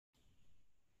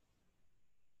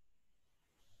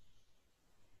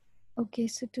Okay,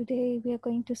 so today we are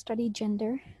going to study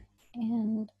gender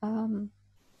and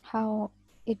how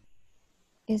it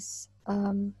is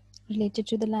related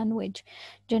to the language,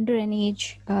 gender and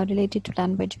age related to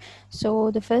language.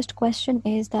 So the first question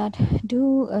is that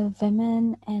do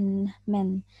women and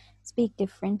men speak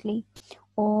differently?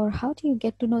 Or how do you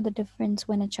get to know the difference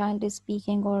when a child is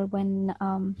speaking or when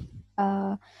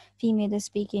a female is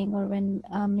speaking or when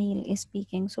a male is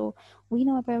speaking? So we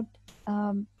know about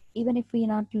even if we're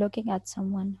not looking at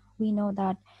someone, we know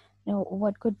that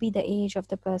what could be the age of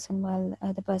the person while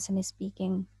the person is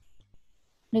speaking,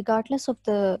 regardless of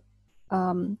the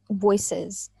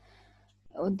voices.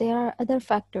 There are other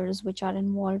factors which are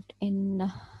involved in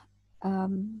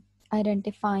um,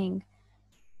 identifying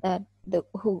that the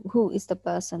who is the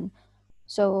person.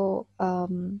 So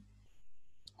other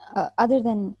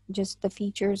than just the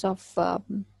features of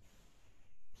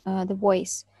the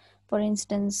voice, for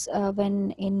instance,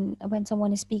 when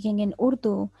someone is speaking in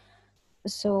Urdu,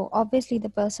 so obviously the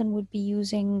person would be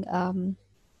using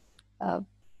uh,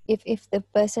 if the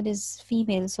person is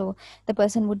female, so the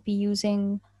person would be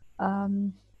using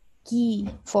um, ki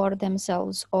for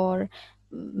themselves, or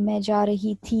मैं जा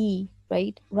रही थी,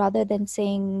 right, rather than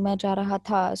saying मैं जा रहा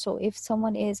था. So if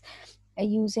someone is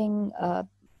using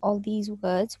all these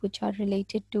words which are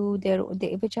related to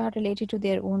which are related to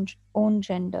their own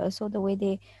gender, so the way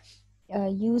they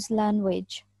use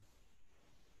language,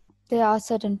 there are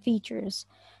certain features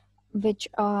which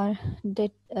are the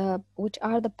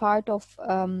part of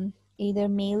either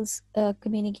males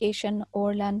communication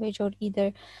or language, or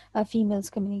either females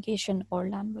communication or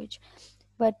language.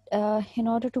 But in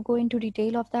order to go into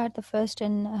detail of that, the first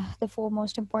and the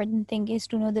foremost important thing is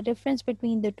to know the difference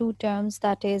between the two terms,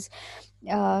 that is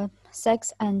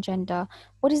sex and gender.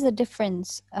 What is the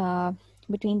difference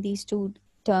between these two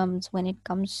terms when it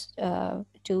comes to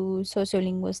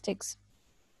sociolinguistics?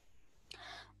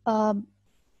 Um,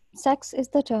 Sex is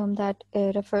the term that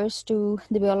refers to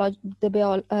the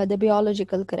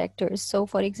biological characters. So,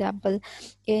 for example,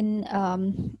 in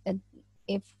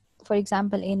if for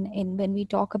example in when we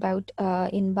talk about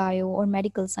in bio or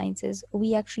medical sciences,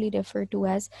 we actually refer to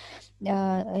as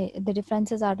the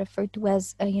differences are referred to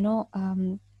as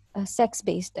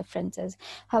sex-based differences.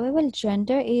 However,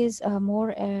 gender is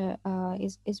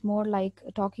is more like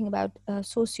talking about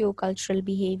socio-cultural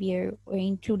behavior,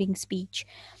 including speech,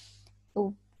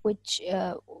 w- which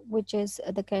is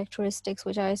the characteristics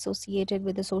which are associated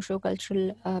with the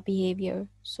socio-cultural behavior.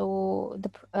 So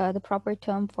the proper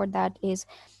term for that is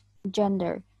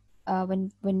gender.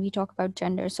 When we talk about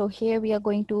gender, so here we are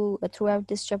going to throughout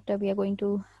this chapter we are going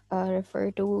to refer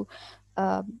to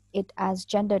it as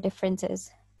gender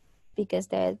differences, because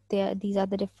these are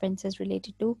the differences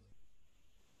related to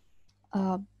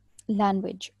uh,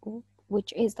 language,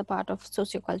 which is the part of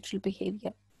sociocultural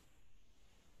behavior.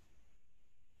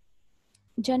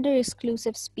 Gender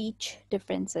exclusive speech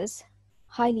differences,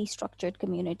 highly structured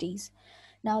communities.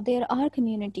 Now, there are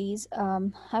communities,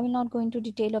 I will not go into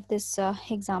detail of this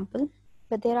example,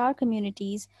 but there are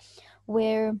communities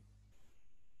where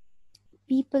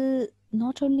people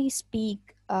not only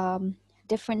speak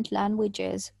different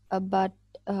languages, but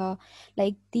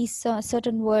like these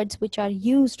certain words which are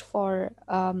used for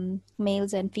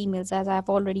males and females, as I've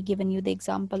already given you the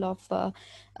example of uh,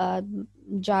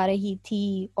 ja rahi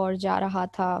thi or ja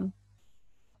raha tha,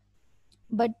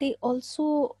 but they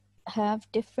also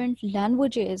have different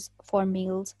languages for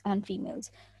males and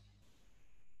females.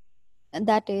 And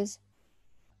that is,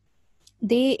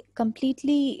 they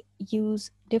completely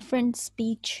use different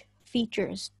speech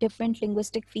features, different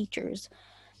linguistic features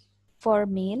for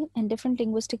male and different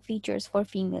linguistic features for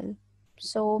female.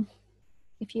 So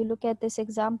if you look at this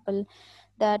example,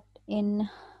 that in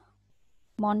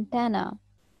Montana,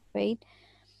 right,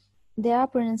 there are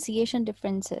pronunciation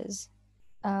differences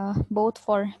both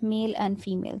for male and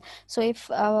female. So if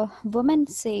women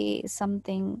say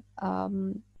something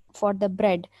for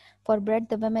bread,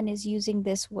 the woman is using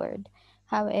this word.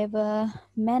 However,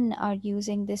 men are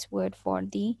using this word for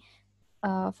the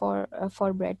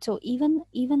for bread. So even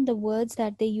the words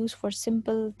that they use for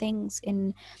simple things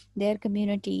in their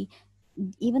community,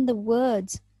 even the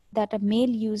words that a male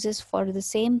uses for the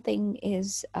same thing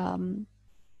is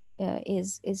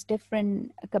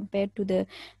different compared to the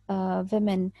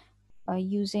women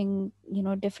using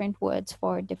different words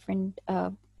for different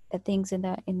things in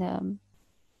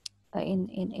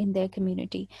their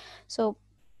community. So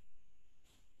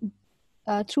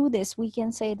through this we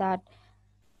can say that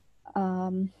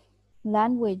um,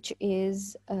 language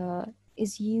is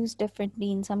used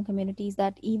differently in some communities,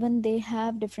 that even they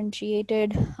have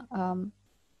differentiated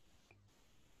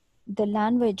the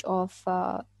language of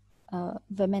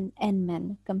women and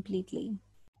men completely.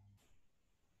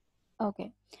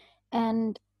 Okay.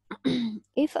 And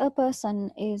if a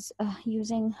person is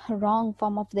using wrong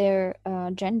form of their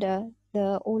gender,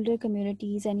 the older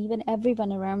communities and even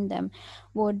everyone around them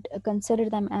would consider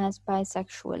them as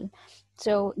bisexual.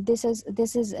 So this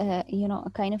is a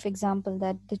kind of example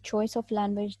that the choice of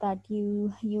language that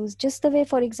you use, just the way,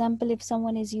 for example, if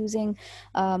someone is using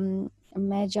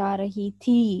majarahi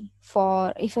thi,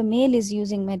 for if a male is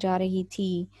using majarahi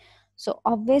thi, so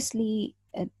obviously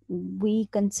we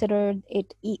consider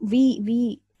it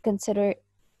we consider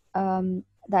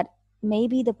that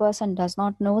maybe the person does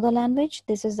not know the language.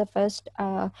 This is the first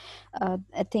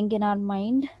thing in our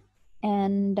mind.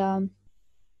 And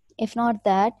if not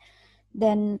that,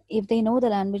 then if they know the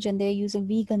language and they're using,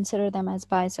 we consider them as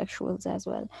bisexuals as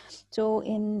well. So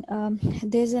in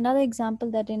there's another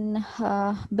example that in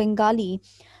Bengali,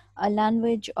 a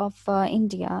language of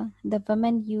India, the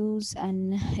women use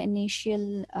an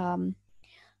initial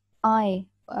I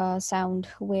sound,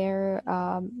 where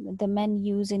the men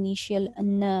use initial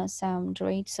n sound,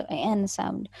 right? So n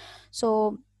sound.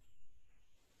 So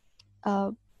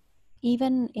uh,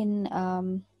 even in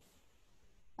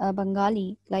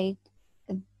Bengali, like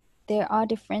uh, there are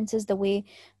differences the way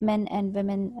men and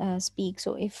women speak.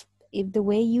 So if the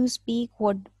way you speak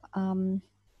would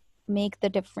make the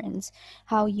difference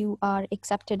how you are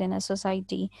accepted in a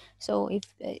society. So if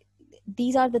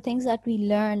these are the things that we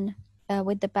learn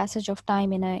with the passage of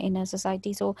time in a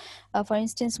society. So for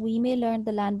instance, we may learn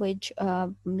the language,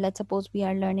 let's suppose we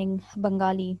are learning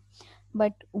Bengali,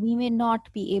 but we may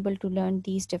not be able to learn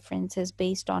these differences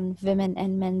based on women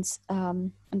and men's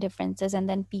differences. And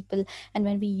then people, and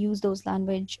when we use those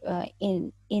language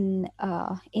in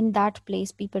that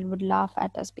place, people would laugh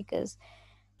at us because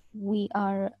we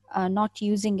are not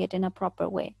using it in a proper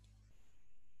way.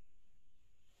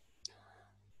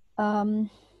 Um,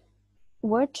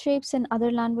 Word shapes in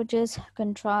other languages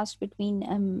contrast between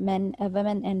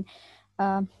women and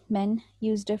men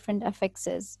use different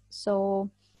affixes. So,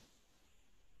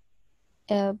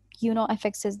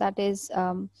 affixes, that is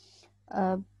uh,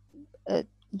 uh,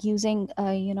 using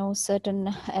certain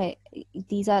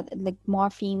these are like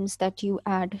morphemes that you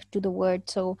add to the word.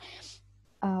 So,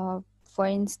 for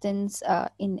instance,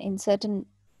 in certain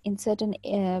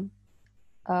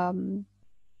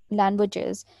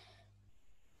languages,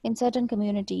 in certain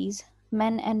communities,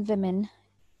 men and women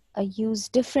use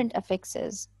different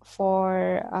affixes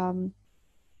for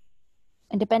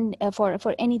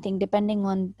for anything, depending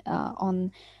on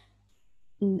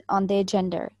their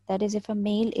gender. That is, if a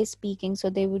male is speaking,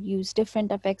 so they would use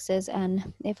different affixes,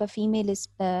 and if a female is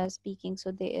speaking,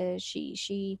 so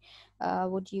she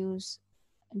would use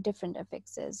different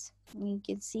affixes. You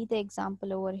can see the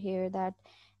example over here that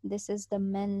this is the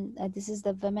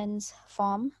women's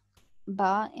form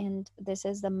ba, and this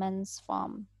is the men's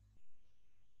form.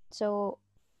 So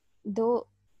though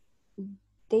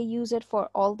they use it for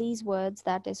all these words,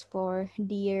 that is for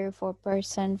deer, for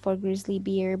person, for grizzly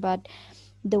bear, but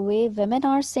the way women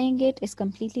are saying it is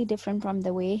completely different from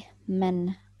the way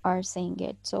men are saying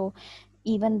it. So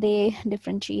even they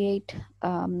differentiate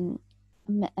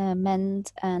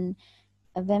men's and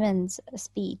women's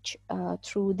speech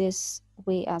through this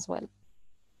way as well.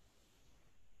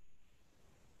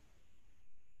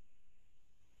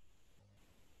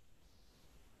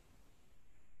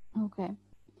 Okay.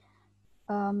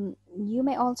 You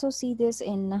may also see this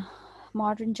in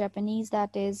modern Japanese,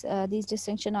 that is, these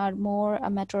distinctions are more a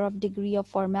matter of degree of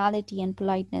formality and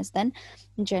politeness than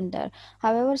gender.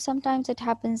 However, sometimes it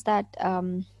happens that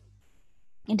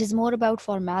it is more about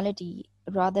formality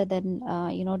rather than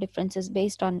differences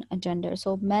based on gender.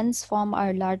 So men's form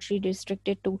are largely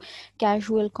restricted to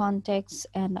casual contexts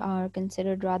and are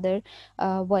considered rather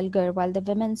vulgar, while the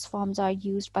women's forms are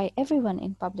used by everyone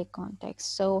in public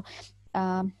context. So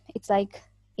it's like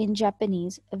in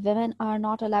Japanese, women are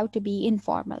not allowed to be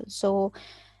informal. So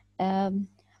um,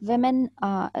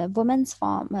 women's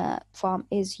form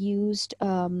is used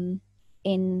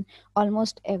in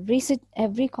almost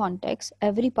every context,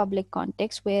 every public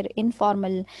context where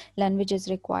informal language is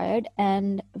required,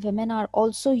 and women are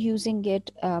also using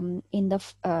it in the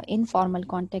informal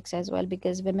context as well,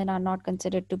 because women are not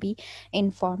considered to be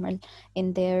informal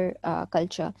in their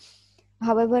culture.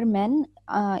 However, men,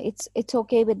 it's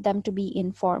okay with them to be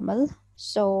informal.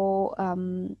 So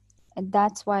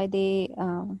that's why they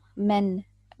men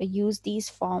use these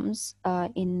forms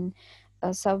in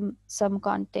some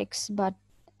contexts,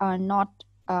 are not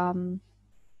um,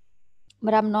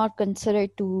 but I'm not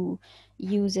considered to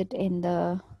use it in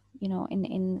the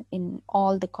in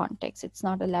all the contexts. It's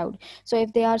not allowed. So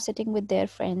if they are sitting with their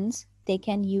friends, they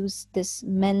can use this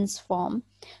men's form.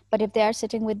 But if they are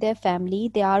sitting with their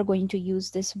family, they are going to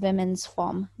use this women's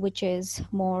form, which is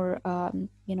more,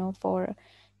 for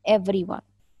everyone.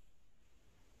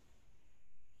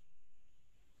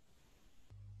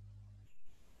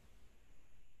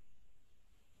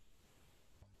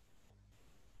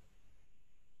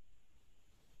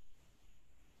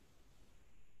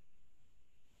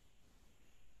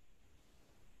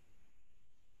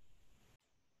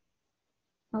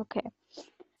 Okay.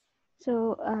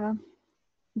 So,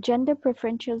 gender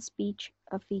preferential speech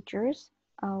features,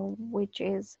 which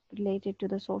is related to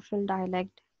the social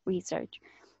dialect research.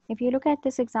 If you look at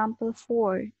this example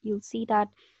 4, you'll see that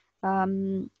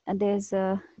there's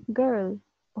a girl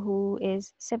who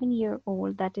is 7-year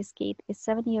old, that is Kate, is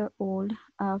 7-year old,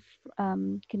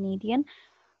 Canadian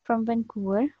from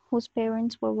Vancouver, whose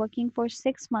parents were working for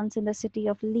 6 months in the city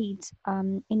of Leeds,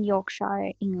 in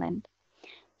Yorkshire, England.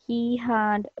 He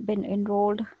had been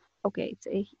enrolled. Okay,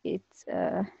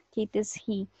 Keith is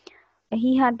he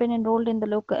had been enrolled in the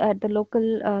local at the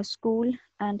local school,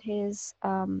 and his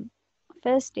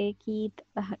first day, Keith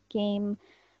came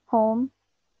home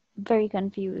very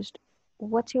confused.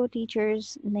 "What's your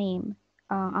teacher's name?"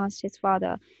 asked his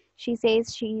father. "She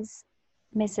says she's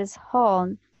Mrs.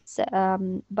 Hall,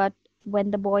 but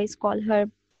when the boys call her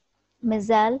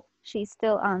Mizelle, she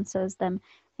still answers them.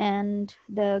 And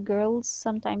the girls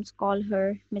sometimes call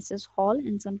her Mrs. Hall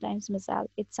and sometimes Mizelle.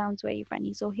 It sounds very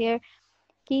funny." So here,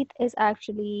 Keith is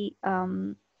actually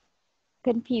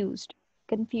confused,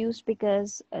 confused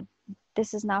because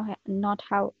this is now not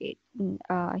how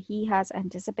he has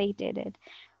anticipated it.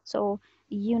 So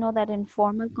you know that in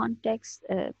formal context,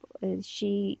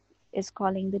 she is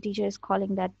calling the teacher is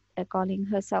calling that calling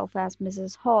herself as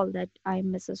Mrs. Hall, that I'm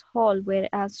Mrs. Hall,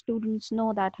 whereas students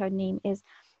know that her name is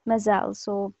Mazel.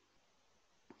 So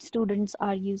students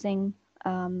are using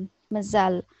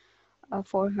Mazel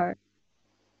for her.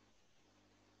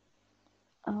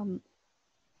 Um,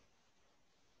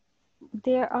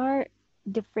 there are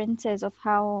differences of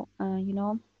how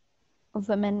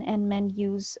women and men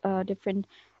use different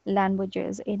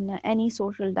languages in any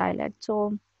social dialect.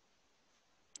 So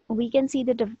we can see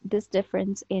this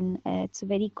difference in it's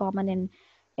very common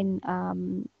in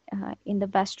the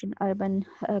Western urban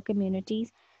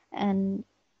communities, and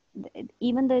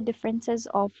even the differences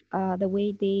of the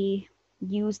way they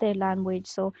use their language.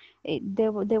 So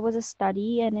there was a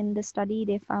study, and in the study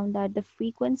they found that the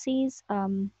frequencies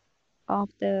of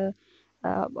the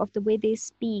way they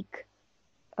speak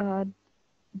uh,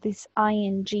 this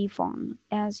ing form.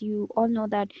 As you all know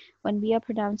that when we are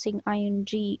pronouncing ing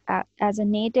as a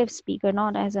native speaker,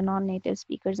 not as a non-native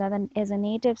speakers, as a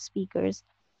native speakers,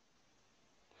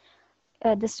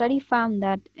 the study found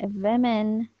that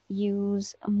women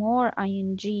use more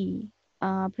ing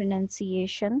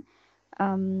pronunciation,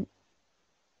 um,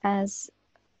 as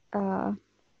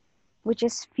which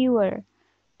is fewer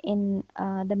in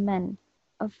the men.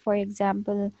 For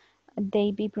example,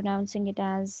 they be pronouncing it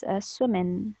as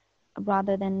swimmin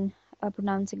rather than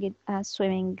pronouncing it as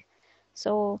swimming.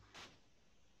 So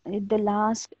the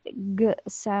last g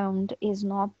sound is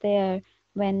not there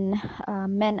when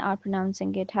men are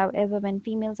pronouncing it. However, when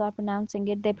females are pronouncing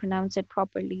it, they pronounce it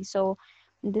properly. So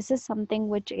this is something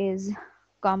which is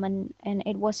common, and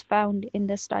it was found in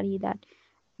the study that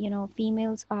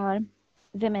females are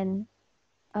women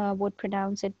would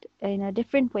pronounce it in a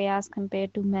different way as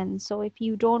compared to men. So if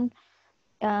you don't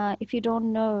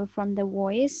know from the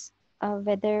voice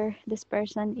whether this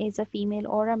person is a female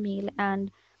or a male,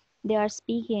 and they are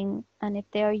speaking, and if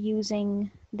they are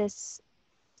using this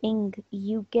ing,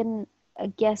 you can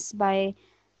guess by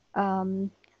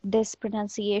this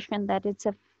pronunciation that it's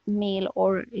a male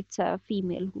or it's a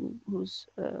female who's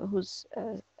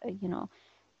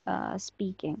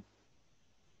speaking.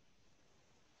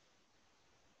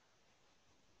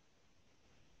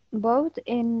 Both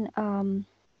in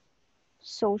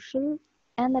social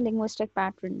and the linguistic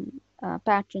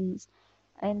patterns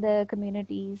in the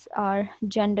communities are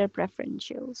gender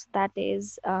preferentials.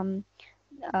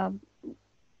 Uh,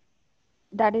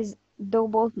 that is, though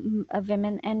both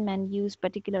women and men use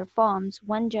particular forms,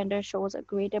 one gender shows a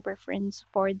greater preference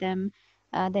for them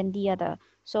than the other.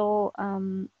 So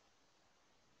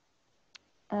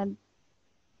uh,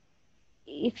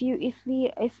 if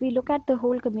we look at the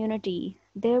whole community,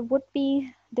 there would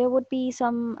be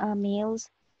some males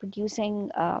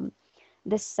producing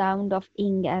the sound of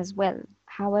ing as well.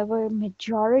 However,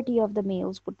 majority of the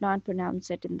males would not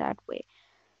pronounce it in that way.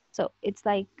 So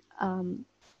um,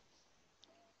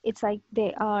 it's like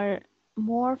they are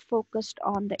more focused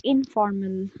on the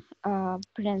informal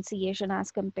pronunciation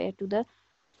as compared to the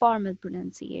formal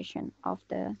pronunciation of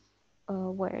the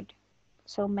word.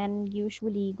 So men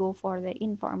usually go for the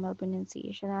informal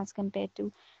pronunciation as compared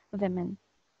to women.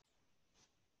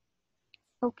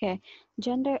 Okay,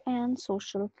 gender and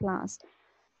social class.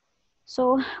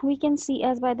 So we can see,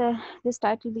 as by the this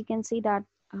title, we can see that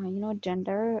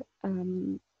gender,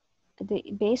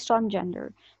 based on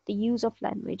gender, the use of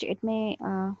language, it may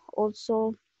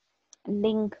also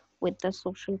link with the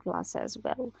social class as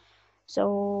well.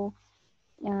 So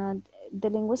uh, the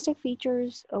linguistic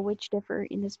features which differ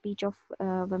in the speech of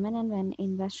women and men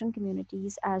in Western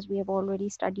communities, as we have already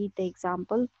studied the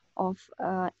example of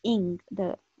ing,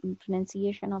 the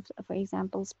pronunciation of, for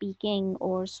example, speaking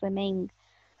or swimming.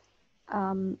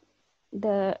 Um,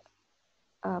 the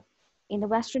uh, in the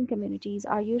Western communities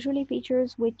are usually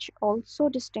features which also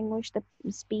distinguish the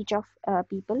speech of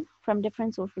people from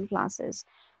different social classes.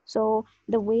 So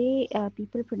the way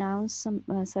people pronounce some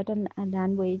certain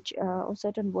language or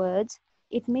certain words,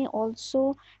 it may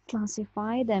also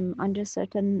classify them under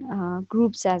certain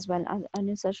groups as well,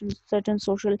 under certain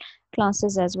social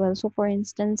classes as well. So, for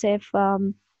instance, if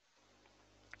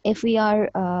we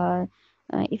are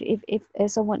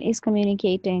if someone is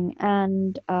communicating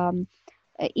and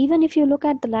even if you look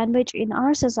at the language in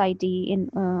our society, in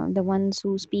the ones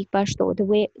who speak Pashto, the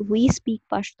way we speak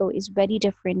Pashto is very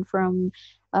different from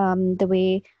the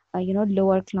way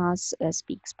lower class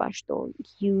speaks Pashto.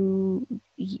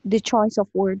 The choice of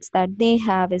words that they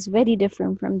have is very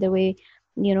different from the way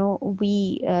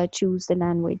we choose the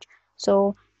language.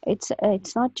 So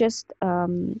it's not just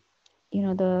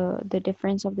the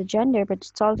difference of the gender, but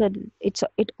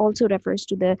it also refers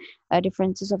to the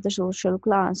differences of the social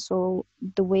class. So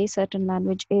the way certain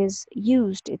language is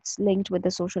used, it's linked with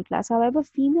the social class. However,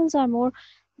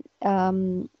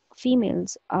 um,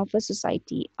 females of a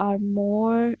society are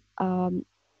more uh,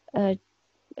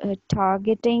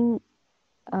 targeting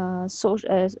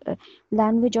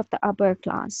language of the upper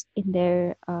class in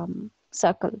their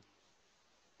circle.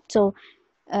 So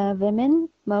women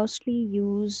mostly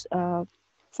use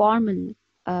formal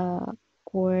uh,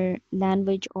 or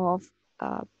language of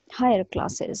higher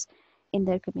classes in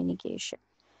their communication.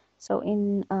 So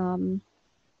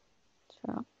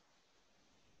so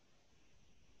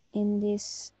in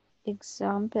this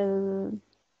example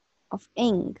of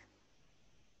ing,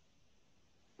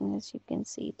 as you can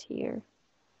see it here.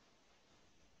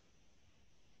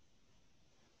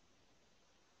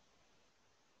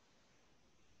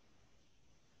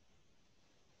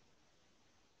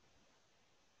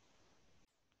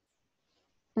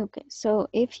 Okay, so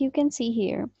if you can see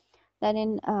here that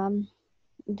in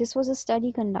this was a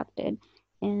study conducted,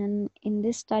 and in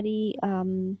this study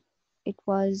it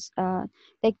was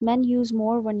like men use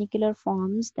more vernacular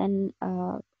forms than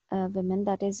women,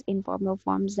 that is informal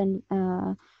forms than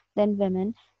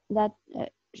women. That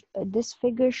this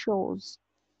figure shows,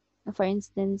 for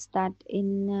instance, that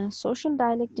in social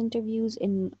dialect interviews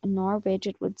in Norwich,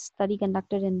 it was study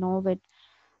conducted in Norwich,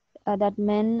 that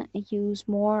men use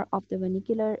more of the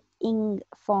vernacular ing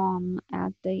form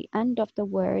at the end of the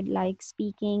word, like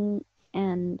speaking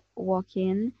and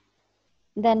walking,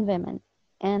 than women.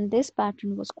 And this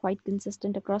pattern was quite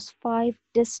consistent across five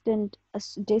distinct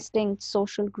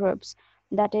social groups.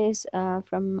 That is,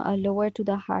 from lower to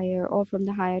the higher, or from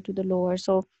the higher to the lower.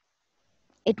 So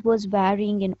it was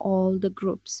varying in all the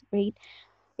groups, right?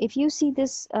 If you see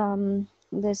this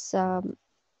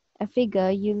a figure,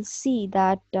 you'll see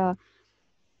that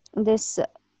this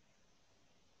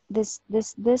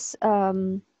this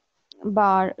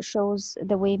bar shows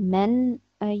the way men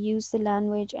use the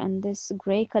language, and this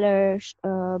gray color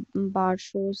bar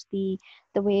shows the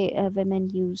way women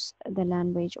use the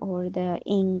language, or the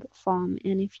ing form.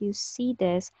 And if you see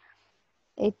this,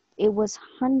 it was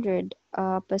 100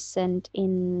 percent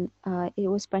in it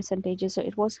was percentages, so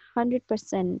it was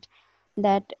 100%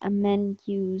 that men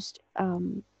used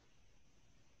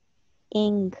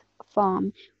ing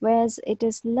form, whereas it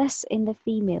is less in the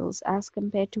females as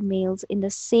compared to males in the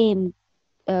same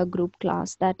group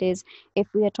class. That is,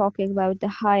 if we are talking about the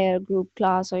higher group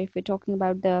class, or if we're talking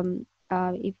about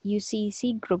if you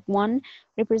see group one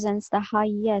represents the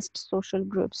highest social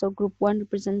group. So group one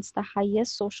represents the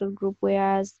highest social group,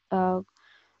 whereas um,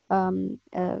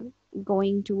 uh,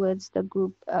 going towards the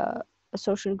group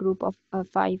social group of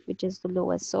five, which is the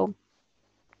lowest. So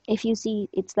if you see,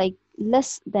 it's like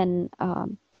less than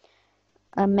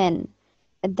men.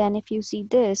 Then if you see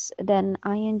this, then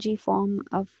ing form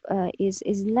of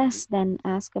is less than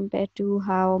as compared to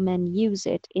how men use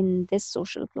it in this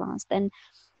social class. Then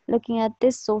looking at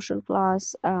this social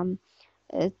class,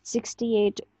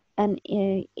 68 and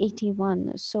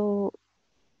 81. So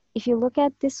if you look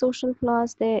at this social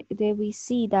class, there we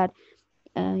see that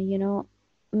uh, you know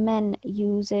men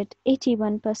use it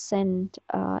 81%,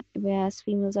 whereas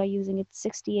females are using it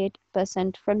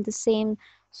 68% from the same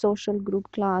social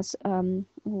group class,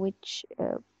 which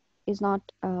is not,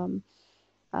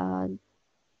 uh,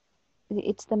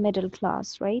 it's the middle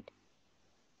class, right?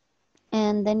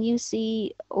 And then you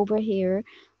see over here,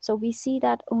 so we see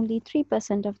that only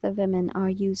 3% of the women are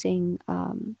using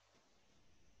uh,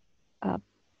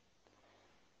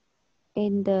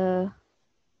 in the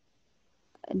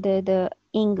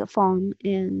ing form,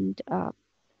 and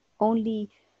only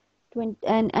 20,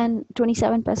 and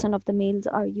 27% of the males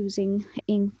are using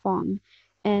ing form.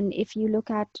 And if you look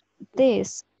at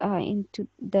this, into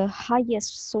the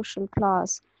highest social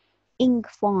class, ing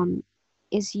form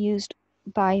is used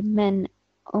by men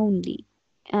only,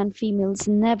 and females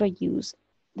never use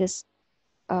this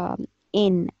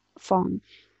in form,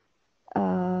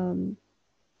 um,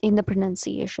 in the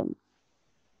pronunciation.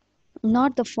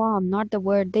 Not the form, not the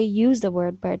word. They use the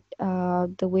word, but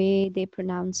the way they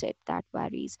pronounce it, that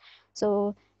varies.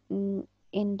 So,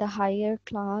 in the higher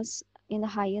class, in the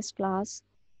highest class,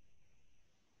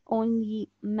 only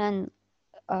men,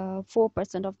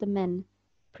 4% of the men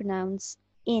pronounce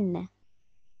in,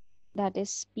 that is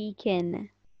speaking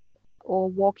or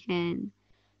walking,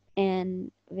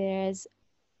 and whereas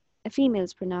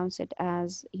females pronounce it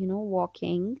as,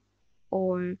 walking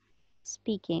or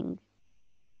speaking,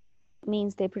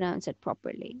 means they pronounce it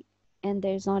properly. And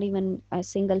there's not even a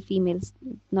single females,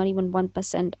 not even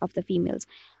 1% of the females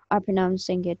are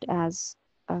pronouncing it as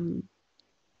um,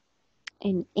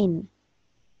 in.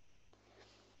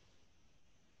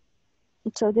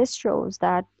 So this shows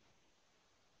that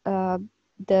uh,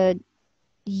 the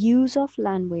use of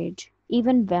language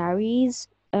even varies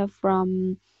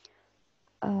from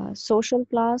social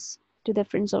class to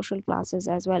different social classes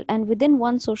as well. And within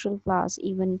one social class,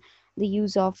 even the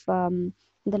use of the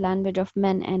language of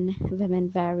men and women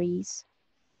varies.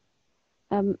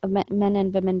 Men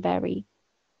and women vary.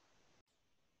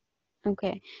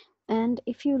 Okay, and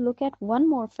if you look at one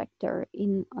more factor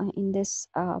in this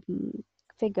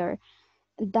figure,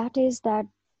 that is that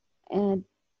uh,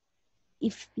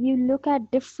 if you look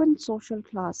at different social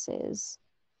classes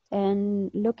and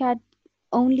look at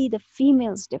only the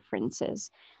females'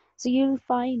 differences, so you'll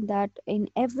find that in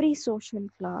every social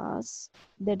class,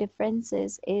 the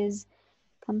differences is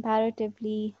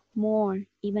comparatively more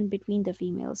even between the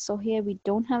females. So here we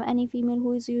don't have any female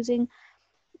who is using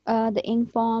the ing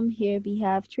form. Here we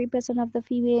have 3% of the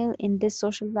female. In this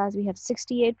social class, we have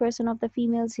 68% of the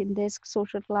females. In this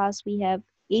social class, we have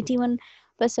 81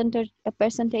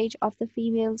 percentage of the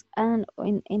females. And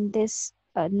in this,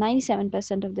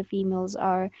 97% of the females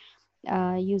are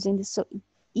using this. So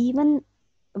even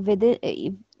with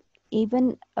it,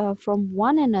 even from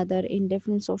one another in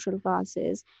different social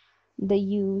classes, the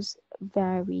use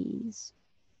varies.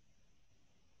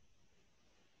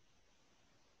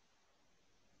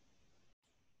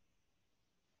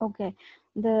 Okay,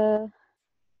 the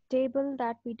table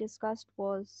that we discussed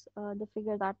was the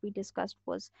figure that we discussed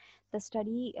was the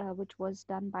study which was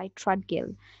done by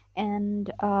Trudgill.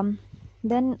 And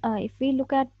then if we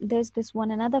look at, there's this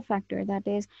one another factor, that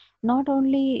is not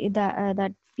only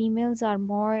that females are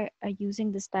more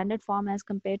using the standard form as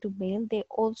compared to male, they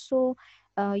also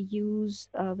use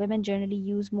women generally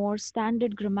use more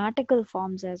standard grammatical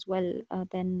forms as well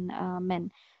than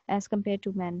men, as compared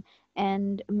to men.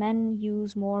 And men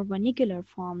use more vernacular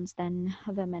forms than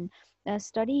women. A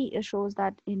study shows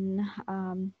that in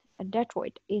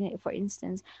Detroit, for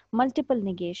instance, multiple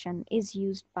negation is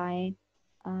used by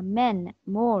men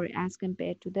more as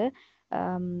compared to the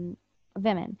um,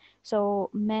 women. So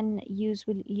men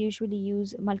usually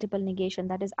use multiple negation,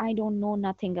 that is, I don't know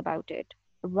nothing about it,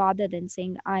 rather than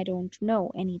saying I don't know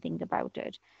anything about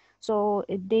it. So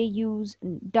they use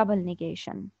double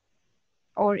negation.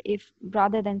 Or if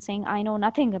rather than saying I know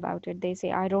nothing about it, they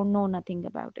say I don't know nothing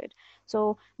about it.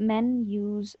 So men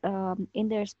use in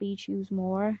their speech use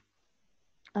more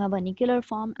vernacular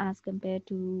form as compared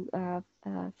to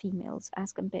females,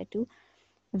 as compared to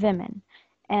women.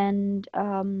 And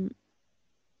uh,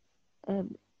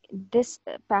 this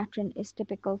pattern is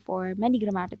typical for many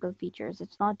grammatical features.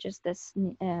 It's not just this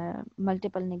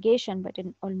multiple negation, but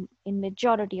in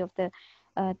majority of the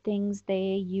things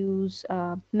they use,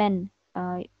 men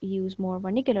use more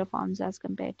vernacular forms as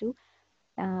compared to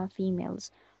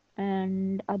females.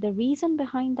 And the reason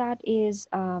behind that is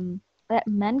that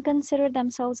men consider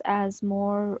themselves as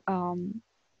more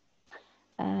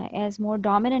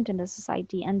dominant in the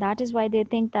society, and that is why they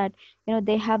think that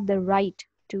they have the right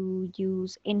to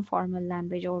use informal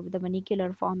language or the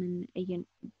vernacular form, and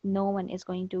no one is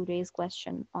going to raise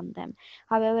question on them.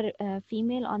 However,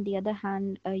 female, on the other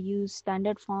hand, use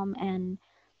standard form and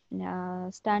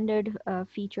standard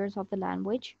features of the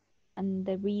language, and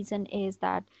the reason is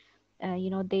that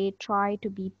they try to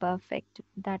be perfect.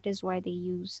 That is why they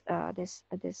use this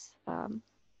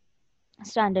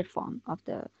standard form of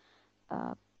the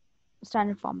uh,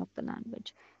 standard form of the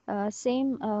language.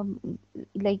 Same,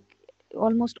 like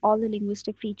almost all the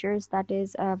linguistic features, that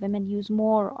is, women use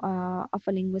more of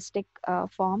a linguistic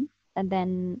form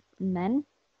than men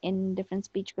in different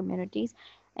speech communities.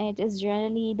 And it is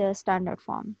generally the standard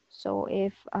form. So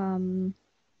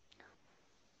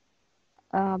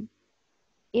uh,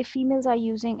 if females are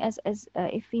using as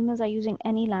if females are using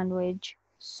any language,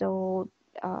 so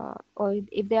or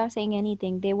if they are saying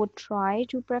anything, they would try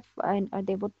to prefer,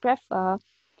 they would prefer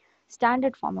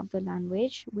standard form of the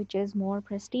language, which is more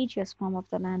prestigious form of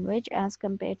the language, as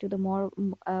compared to the more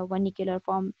vernacular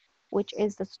form, which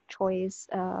is the choice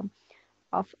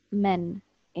of men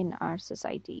in our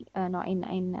society, no,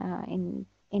 in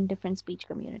different speech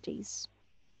communities.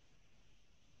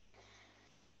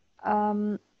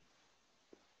 Um,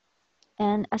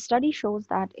 and a study shows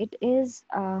that it is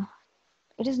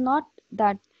not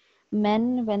that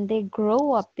men, when they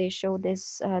grow up, they show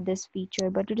this feature,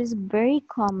 but it is very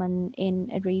common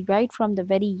right from the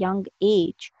very young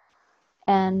age.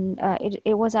 And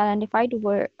it was identified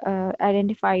over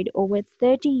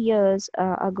 30 years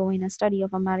ago in a study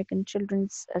of American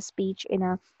children's speech in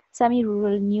a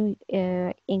semi-rural New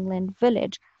England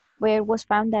village, where it was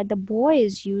found that the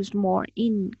boys used more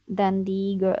ing than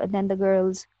the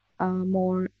girls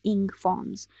more ing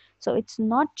forms. So it's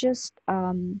not just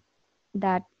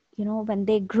that when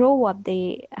they grow up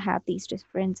they have these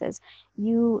differences.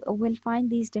 You will find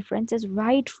these differences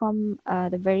right from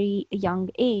the very young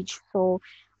age. So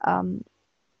um,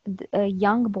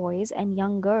 young boys and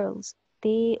young girls,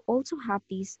 they also have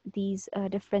these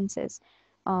differences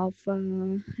of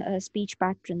speech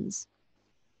patterns,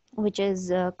 which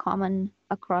is common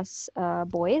across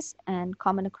boys and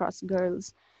common across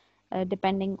girls,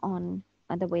 depending on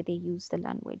the way they use the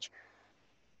language.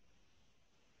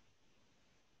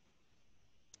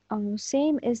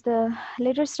 Same is the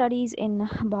later studies in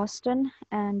Boston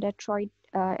and Detroit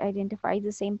identify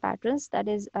the same patterns. That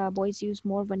is, boys use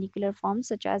more vernacular forms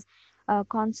such as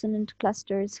consonant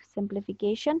clusters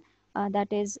simplification.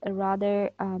 That is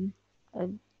rather uh,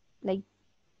 like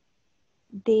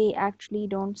they actually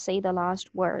don't say the last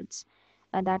words.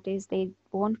 That is, they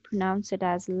won't pronounce it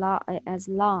as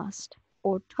last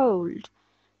or told,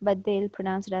 but they'll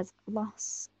pronounce it as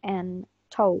loss and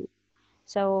told.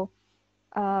 So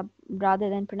rather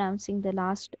than pronouncing the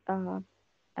last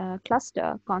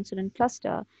consonant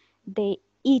cluster, they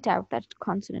eat out that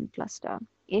consonant cluster.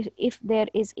 If there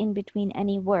is in between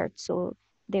any word, so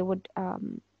they would,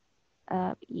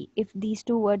 if these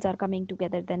two words are coming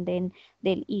together, then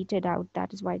they'll eat it out.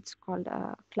 That is why it's called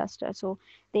a cluster. So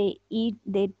they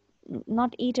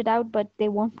not eat it out, but they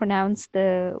won't pronounce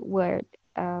the word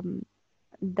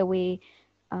the way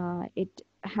it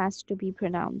has to be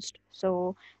pronounced.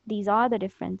 So these are the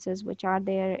differences which are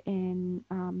there in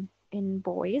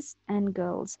boys and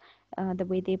girls, the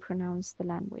way they pronounce the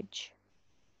language.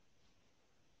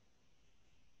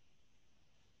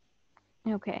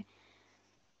 Okay.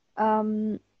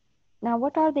 Um, Now,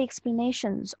 what are the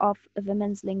explanations of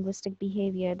women's linguistic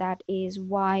behavior? That is,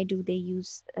 why do they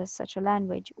use such a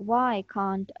language? Why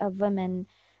can't a woman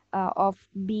of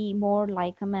be more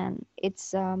like a man?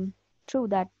 It's true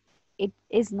that it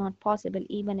is not possible,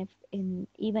 even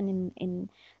in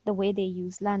the way they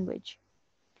use language.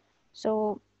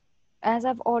 So, as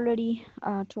I've already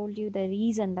told you, the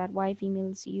reason that why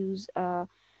females use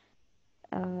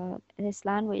this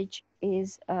language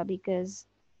is because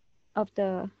of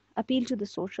the appeal to the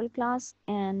social class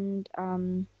and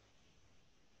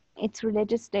its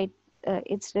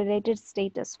related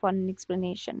status for an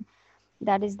explanation.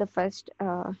 That is the first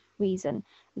reason.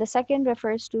 The second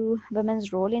refers to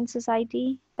women's role in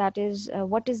society. That is,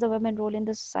 what is the women role in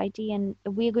the society, and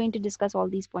we're going to discuss all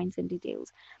these points in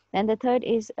details. And the third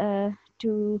is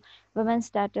to women's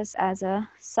status as a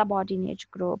subordinate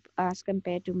group as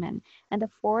compared to men. And the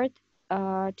fourth,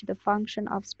 to the function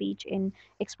of speech in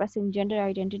expressing gender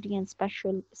identity and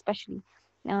especially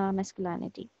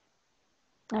masculinity.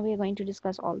 Now we are going to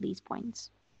discuss all these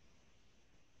points.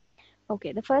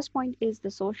 Okay, the first point is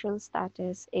the social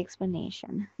status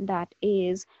explanation. That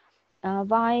is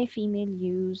why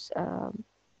females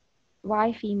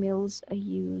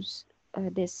use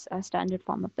this standard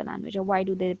form of the language, or why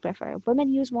do they prefer?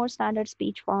 Women use more standard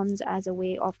speech forms as a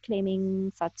way of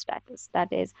claiming such status.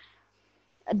 That is,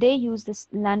 they use this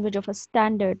language of a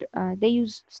standard, they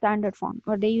use standard form,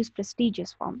 or they use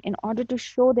prestigious form in order to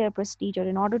show their prestige, or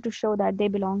in order to show that they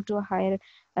belong to a higher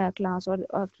class, or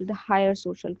to the higher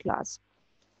social class.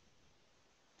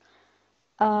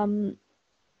 um,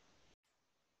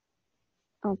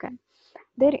 okay,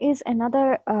 there is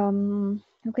another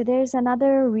okay, there is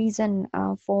another reason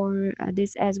for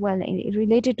this as well,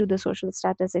 related to the social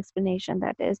status explanation.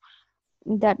 That is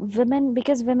that women,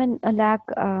 because women lack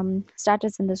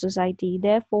status in the society,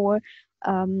 therefore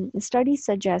studies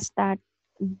suggest that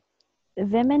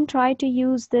women try to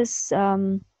use this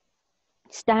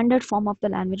standard form of the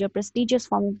language, or prestigious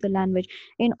form of the language,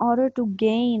 in order to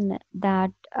gain that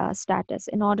status,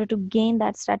 in order to gain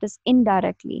that status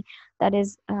indirectly. That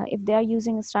is, if they are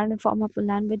using a standard form of the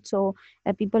language, so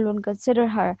people will consider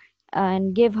her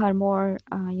and give her more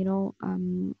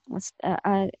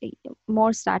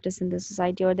more status in the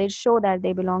society, or they show that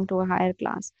they belong to a higher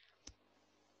class.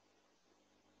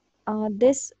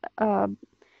 This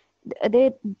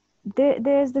they,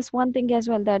 there's this one thing as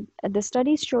well, that the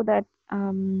studies show that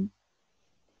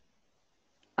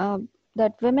uh,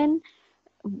 that women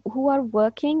who are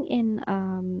working in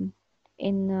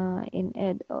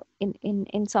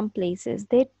some places,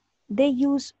 they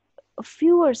use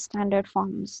fewer standard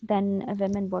forms than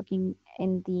women working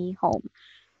in the home.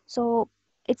 So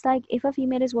it's like, if a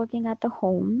female is working at the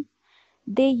home,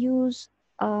 they use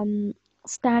um,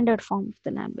 standard form of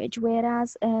the language,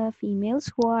 whereas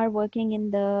females who are working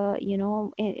in the,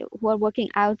 who are working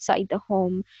outside the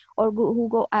home, or who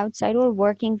go outside, or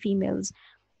working females,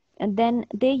 and then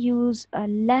they use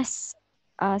less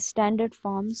standard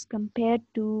forms compared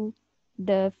to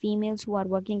the females who are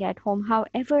working at home.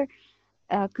 However,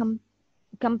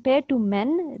 compared to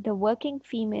men, the working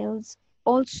females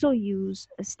also use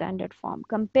a standard form.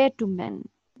 Compared to men,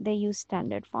 they use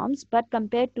standard forms, but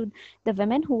compared to the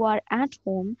women who are at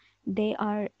home, they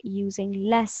are using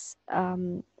less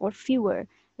or fewer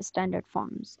standard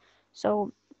forms.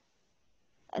 So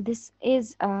this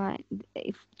is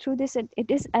if through this, it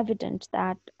is evident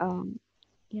that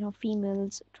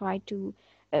females try to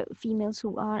females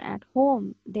who are at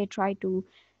home, they try to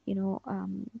you know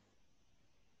um,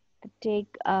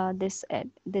 take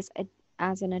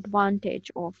as an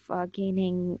advantage of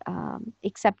gaining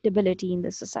acceptability in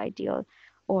the society, or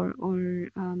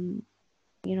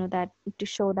that, to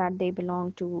show that they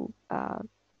belong to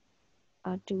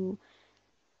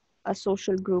a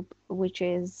social group which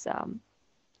is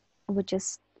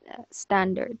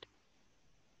standard.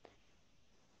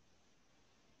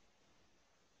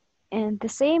 And the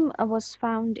same was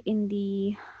found in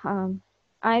the um,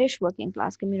 Irish working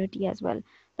class community as well,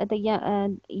 that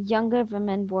the younger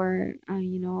women were,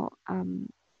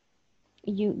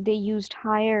 they used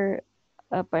higher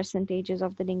percentages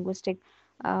of the linguistic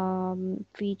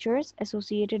features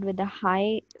associated with the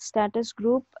high status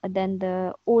group than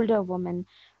the older women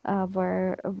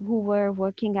who were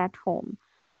working at home.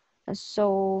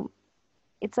 So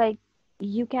it's like,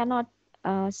 you cannot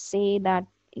say that,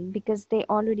 because they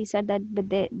already said that, but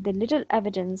the little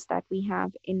evidence that we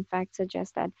have in fact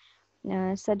suggests that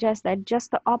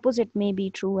just the opposite may be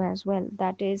true as well.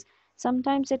 That is,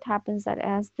 sometimes it happens that,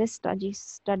 as this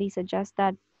study suggests,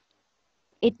 that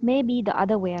it may be the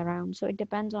other way around. So it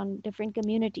depends on different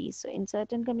communities. So in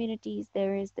certain communities,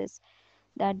 there is this,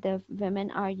 that the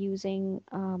women are using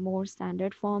more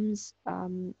standard forms,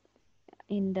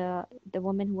 in the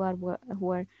women who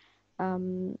are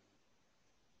um,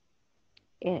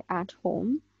 at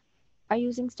home are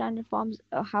using standard forms.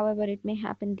 However, it may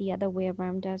happen the other way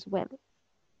around as well.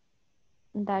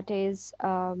 That is,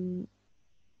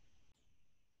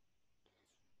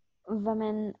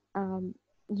 women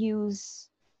use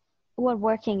who are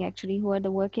working, actually, who are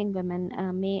the working women,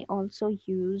 may also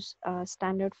use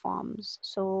standard forms.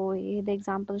 So the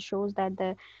example shows that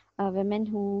the women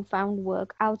who found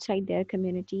work outside their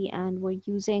community and were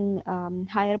using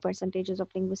higher percentages of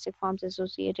linguistic forms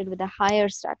associated with a higher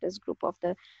status group of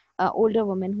the older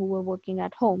women who were working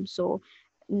at home. So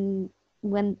mm,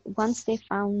 when once they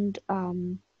found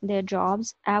their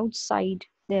jobs outside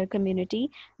their community,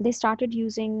 they started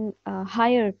using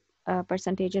higher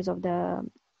percentages of the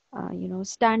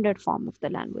standard form of the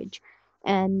language,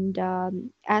 and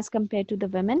as compared to the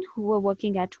women who were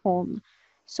working at home.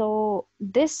 So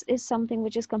this is something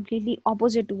which is completely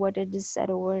opposite to what it is said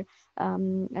over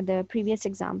the previous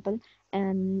example.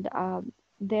 And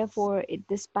therefore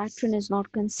this pattern is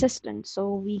not consistent.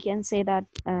 So we can say that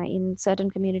in certain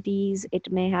communities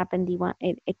it may happen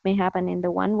it may happen in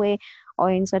the one way, or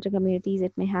in certain communities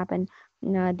it may happen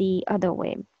the other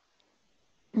way.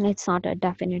 It's not a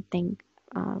definite thing.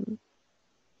 um,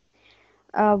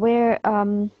 where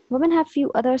women have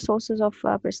few other sources of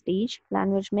prestige,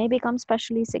 language may become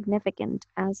especially significant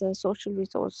as a social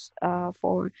resource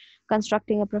for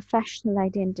constructing a professional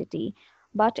identity.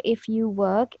 But if you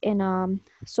work in a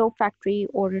soap factory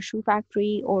or a shoe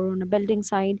factory or on a building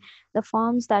site, the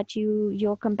forms that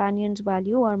your companions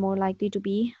value are more likely to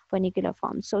be vernacular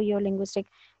forms. So your linguistic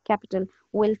capital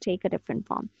will take a different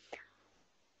form.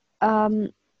 Um,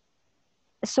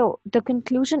 so the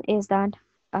conclusion is that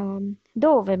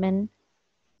though women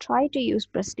try to use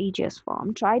prestigious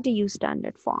form, try to use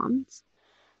standard forms.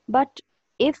 But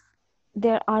if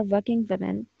there are working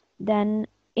women, then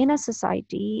in a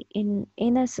society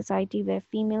where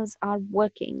females are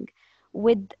working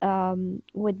with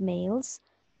males,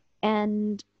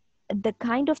 and the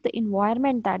kind of the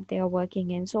environment that they are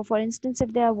working in. So, for instance,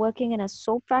 if they are working in a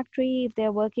soap factory, if they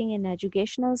are working in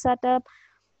educational setup,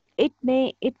 it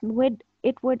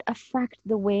would affect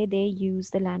the way they use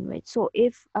the language. So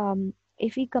if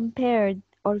we compare,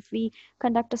 or if we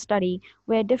conduct a study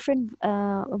where different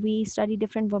we study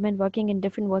different women working in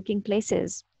different working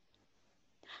places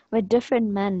with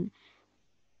different men,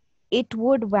 it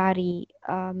would vary.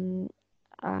 And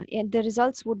the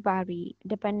results would vary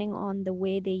depending on the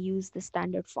way they use the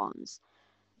standard forms.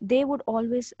 They would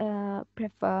always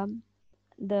prefer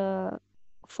the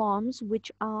forms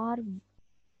which are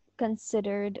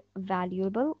considered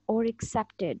valuable or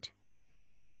accepted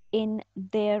in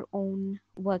their own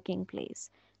working place.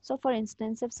 So, for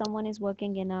instance, if someone is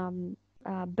working in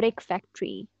a brick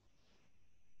factory,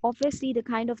 obviously the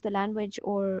kind of the language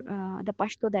or the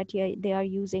Pashto that they are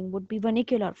using would be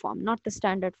vernacular form, not the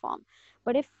standard form.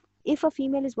 But if a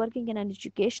female is working in an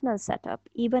educational setup,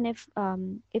 even if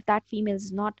that female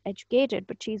is not educated,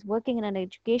 but she's working in an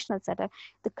educational setup,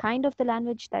 the kind of the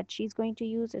language that she's going to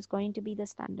use is going to be the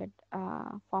standard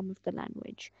form of the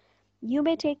language. You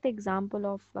may take the example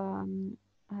of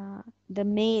the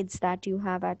maids that you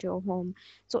have at your home.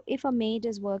 So if a maid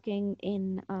is working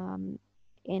in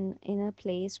a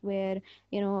place where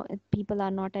people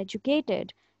are not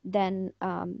educated, then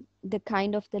the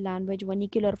kind of the language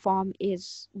vernacular form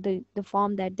is the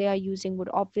form that they are using would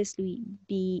obviously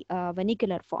be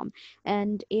vernacular form.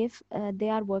 And if they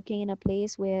are working in a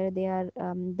place where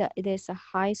there's a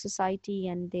high society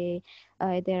and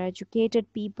they're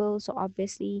educated people, so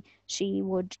obviously she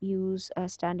would use a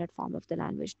standard form of the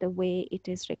language the way it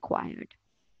is required.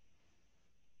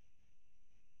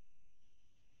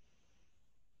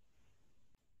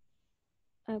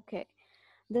 Okay.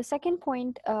 The second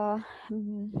point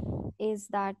is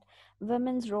that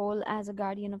women's role as a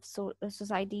guardian of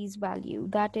society's value.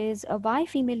 That is why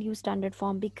female use standard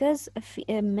form, because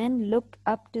men look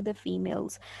up to the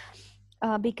females,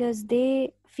 because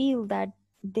they feel that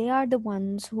they are the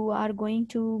ones who are going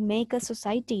to make a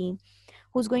society,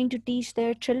 who's going to teach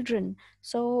their children.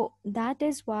 So that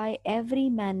is why every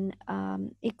man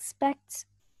expects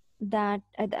that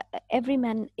every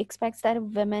man expects that a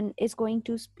woman is going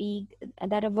to speak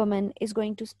that a woman is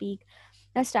going to speak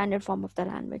a standard form of the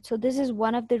language. So this is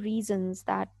one of the reasons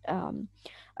that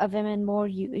a women more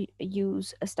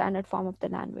use a standard form of the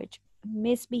language.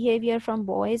 Misbehavior from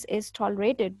boys is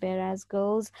tolerated, whereas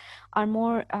girls are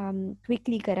more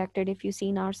quickly corrected, if you see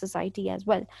in our society as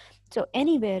well. So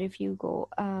anywhere if you go,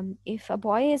 if a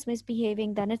boy is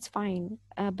misbehaving, then it's fine,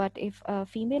 but if a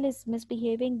female is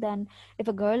misbehaving, then if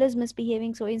a girl is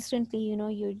misbehaving, so instantly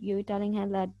you're telling her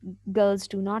that girls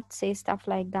do not say stuff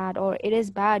like that, or it is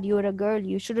bad, you're a girl,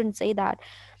 you shouldn't say that.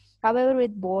 However,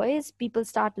 with boys, people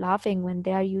start laughing when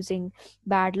they are using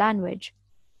bad language.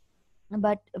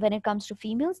 But when it comes to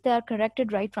females, they are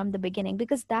corrected right from the beginning,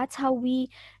 because that's how we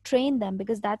train them,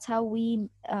 because that's how we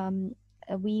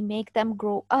make them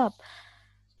grow up.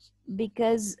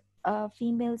 Because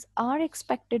females are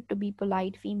expected to be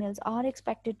polite, females are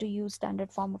expected to use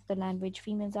standard form of the language,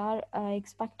 females are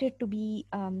expected to be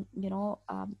uh,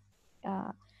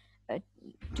 uh,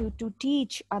 to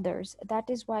teach others. That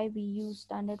is why we use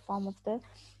standard form of the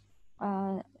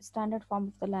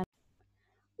language.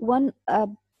 one uh,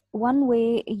 one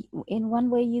way In one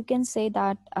way you can say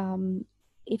that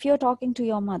if you're talking to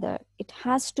your mother, it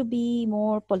has to be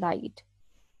more polite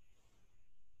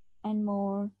and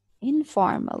more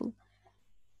informal.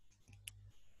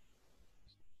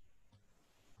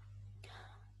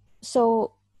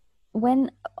 So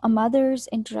when a mother's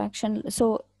interaction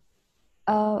so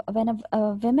when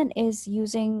a woman is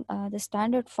using the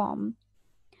standard form,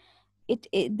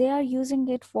 they are using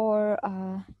it for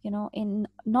in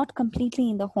not completely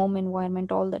in the home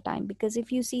environment all the time, because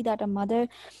if you see that a mother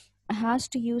has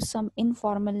to use some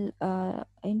informal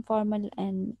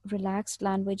and relaxed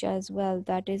language as well,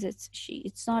 that is,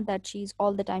 it's not that she's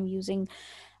all the time using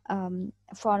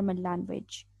formal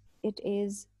language. It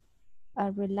is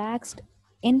a relaxed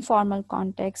informal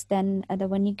context. Then the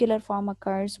vernacular form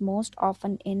occurs most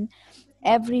often in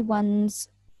everyone's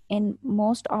in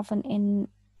most often in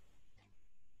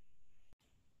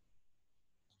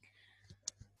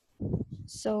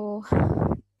so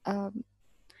um,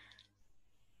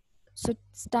 so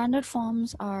standard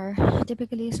forms are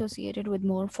typically associated with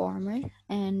more formal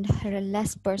and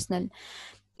less personal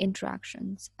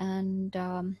interactions, and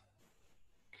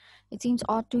it seems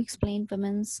odd to explain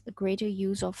women's greater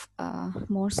use of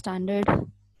more standard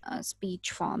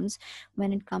speech forms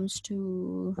when it comes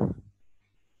to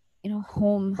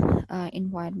home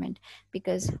environment,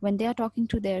 because when they are talking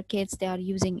to their kids they are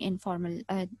using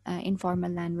informal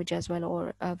language as well,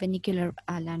 or vernacular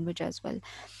language as well.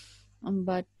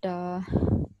 But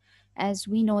as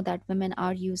we know that women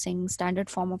are using standard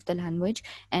form of the language,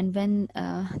 and when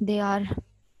they are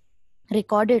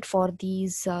recorded for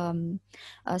these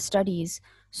studies,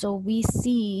 so we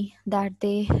see that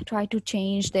they try to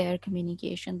change their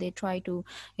communication, they try to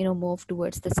move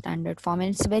towards the standard form.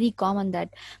 And it's very common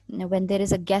that when there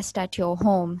is a guest at your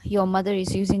home, your mother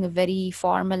is using a very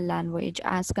formal language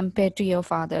as compared to your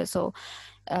father. So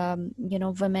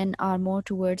women are more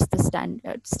towards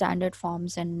the standard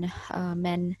forms, and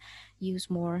men use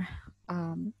more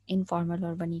informal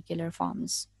or vernacular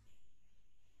forms.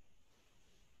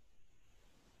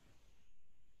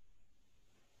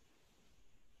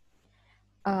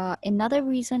 Another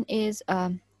reason is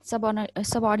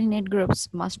subordinate groups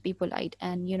must be polite,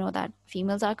 and you know that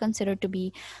females are considered to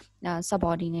be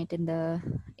subordinate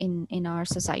in our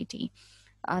society.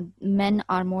 Men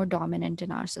are more dominant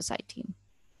in our society,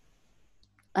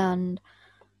 and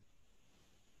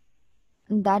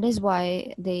that is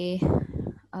why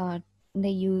uh, they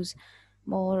use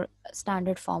more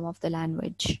standard form of the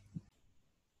language.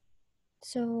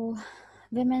 So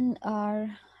women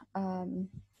are um,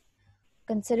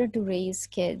 considered to raise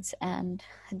kids, and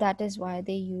that is why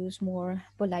they use more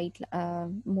polite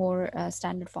more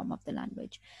standard form of the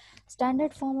language.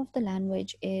 Standard form of the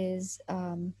language is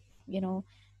you know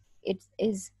it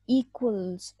is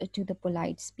equals to the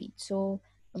polite speech. So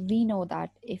we know that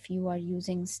if you are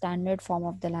using standard form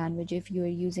of the language, if you are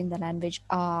using the language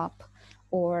aap,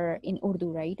 or in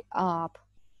Urdu, right, aap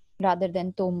rather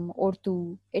than tum or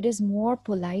tu, it is more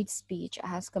polite speech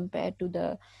as compared to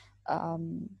the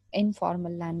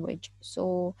informal language.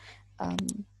 So um,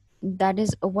 that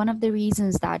is one of the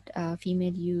reasons that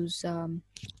female use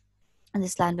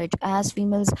this language, as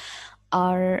females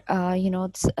are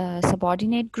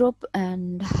subordinate group,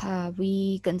 and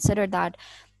we consider that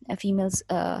females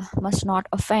must not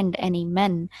offend any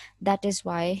men. That is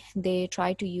why they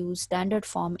try to use standard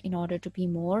form in order to be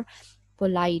more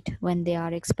polite when they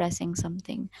are expressing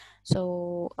something.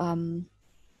 So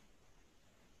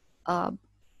uh,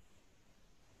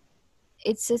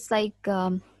 it's like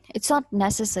it's not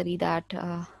necessary that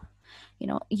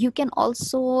you can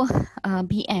also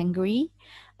be angry.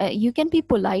 You can be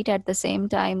polite at the same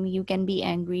time. You can be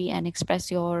angry and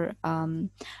express your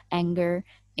anger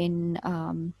in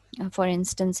for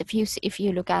instance, if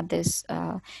you look at this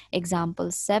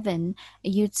example 7,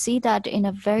 you'd see that in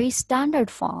a very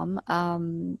standard form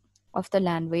of the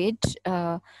language,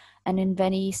 and in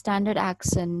very standard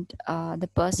accent, the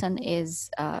person is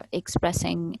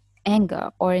expressing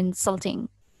anger or insulting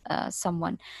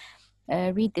someone.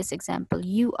 Read this example.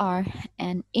 You are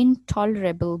an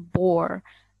intolerable bore,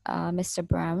 Mr.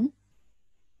 Brown.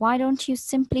 Why don't you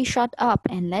simply shut up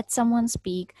and let someone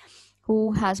speak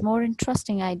who has more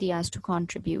interesting ideas to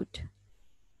contribute?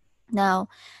 Now,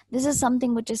 this is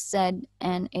something which is said,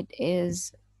 and it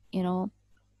is, you know,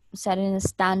 said in a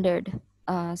standard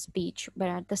speech, but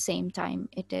at the same time,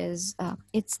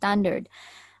 it's standard,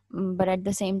 but at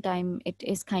the same time, it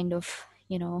is kind of,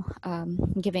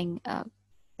 giving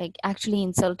like actually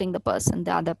insulting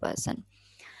the other person.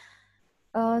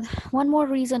 One more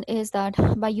reason is that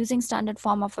by using standard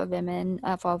form of a women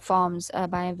for forms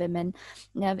by women,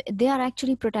 they are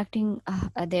actually protecting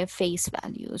their face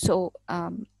value. So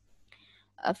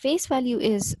face value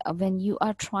is when you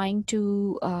are trying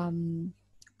to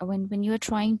when you are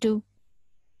trying to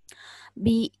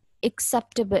be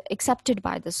accepted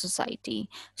by the society.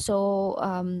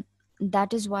 So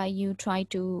that is why you try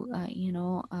to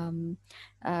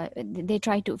they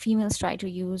try to females try to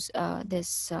use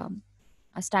this.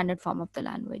 a standard form of the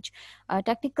language. A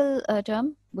technical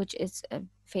term, which is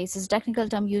face, is a technical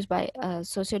term used by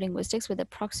sociolinguistics with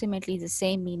approximately the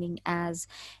same meaning as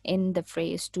in the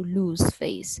phrase to lose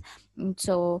face.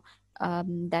 So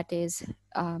that is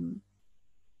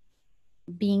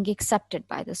being accepted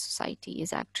by the society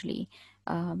is actually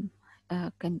um,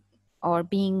 con- or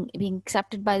being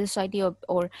accepted by the society,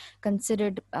 or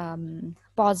considered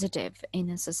positive in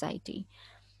a society.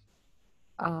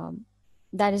 um,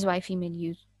 that is why female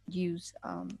use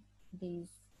these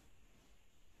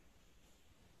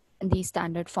these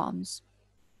standard forms.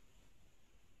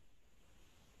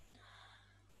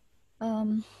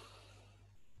 um,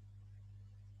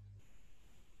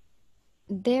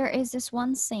 there is this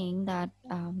one saying that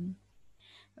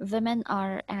women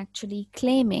are actually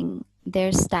claiming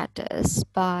their status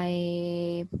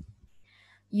by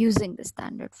using the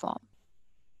standard form.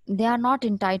 They are not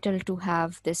entitled to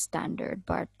have this standard,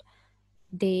 but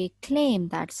they claim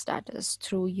that status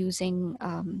through using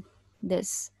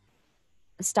this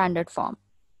standard form.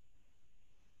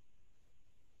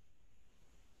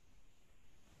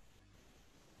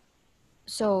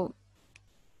 So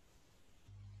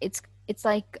it's it's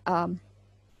like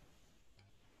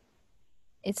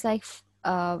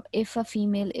if a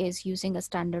female is using a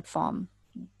standard form,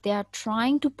 they are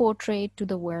trying to portray to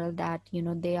the world that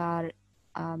they are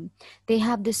they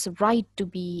have this right to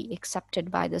be accepted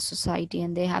by the society,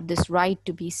 and they have this right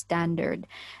to be standard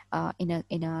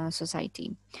in a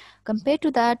society. Compared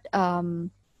to that,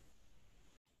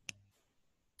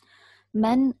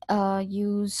 men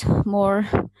use more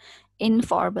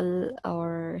informal,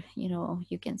 or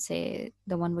you can say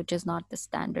the one which is not the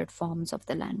standard forms of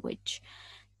the language.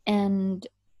 And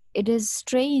it is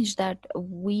strange that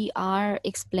we are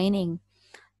explaining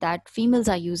that females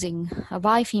are using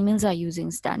why females are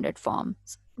using standard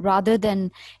forms, rather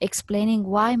than explaining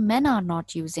why men are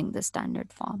not using the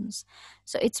standard forms.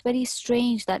 So it's very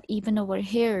strange that even over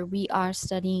here we are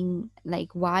studying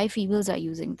like why females are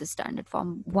using the standard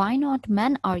form, why not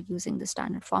men are using the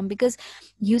standard form, because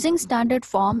using standard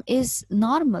form is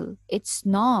normal, it's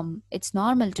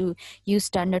normal to use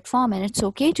standard form, and it's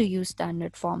okay to use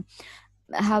standard form.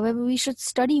 However, we should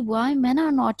study why men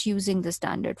are not using the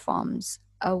standard forms.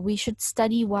 We should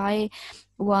study why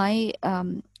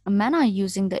men are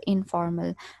using the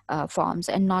informal forms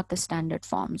and not the standard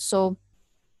forms. So,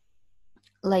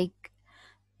 like,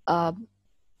 uh,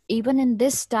 even in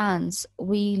this stance,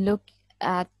 we look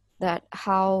at that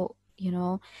how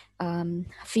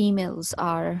females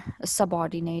are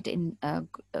subordinate in a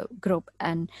group,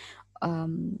 and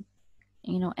and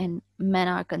men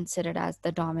are considered as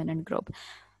the dominant group.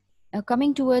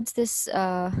 Coming towards this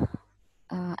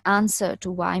answer to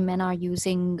why men are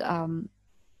using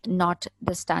not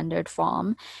the standard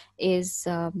form is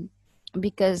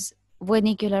because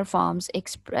vernacular forms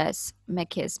express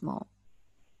machismo,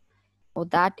 or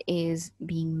that is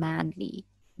being manly,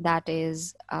 that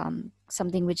is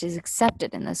something which is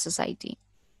accepted in a society.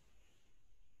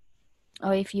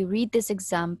 Or if you read this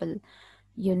example,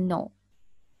 you'll know.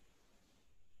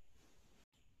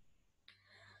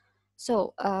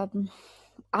 So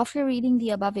after reading the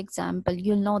above example,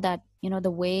 you'll know that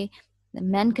the way the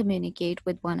men communicate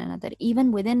with one another,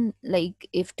 even within, like,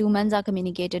 if two men are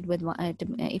communicated with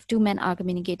if two men are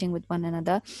communicating with one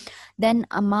another, then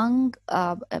among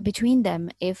between them,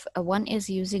 if one is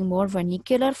using more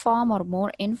vernacular form or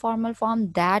more informal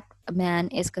form, that man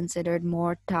is considered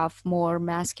more tough, more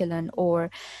masculine, or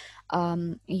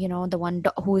the one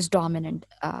who is dominant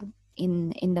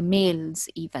in the males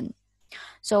even.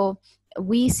 So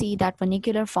we see that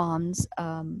vernacular forms,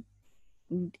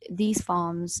 these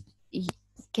forms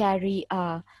carry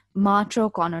macho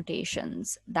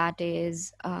connotations. That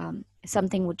is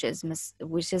something which is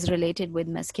which is related with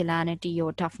masculinity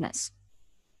or toughness.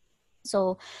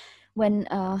 So when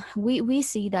we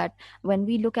see that when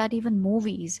we look at even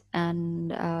movies and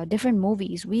different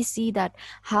movies, we see that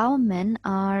how men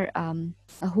are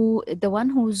who the one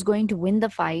who's going to win the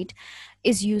fight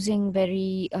is using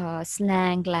very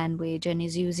slang language, and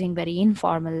is using very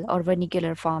informal or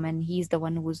vernacular form, and he's the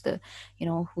one who's the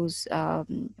who's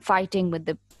fighting with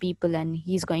the people, and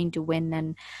he's going to win.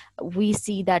 And we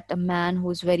see that a man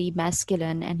who's very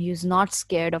masculine and who's not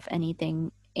scared of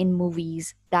anything in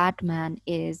movies, that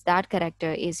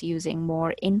character is using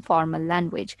more informal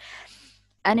language.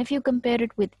 And if you compare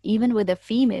it with even with the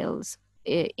females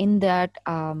in that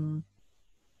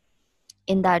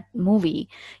movie,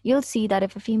 you'll see that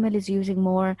if a female is using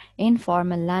more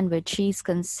informal language, she's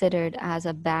considered as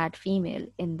a bad female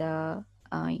in the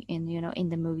in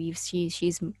the movie.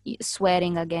 She's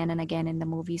swearing again and again in the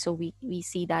movie, so we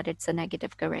see that it's a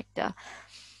negative character.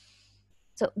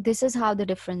 So this is how the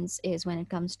difference is when it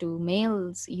comes to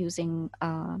males using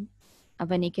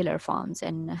vernacular forms,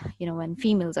 and when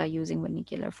females are using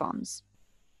vernacular forms.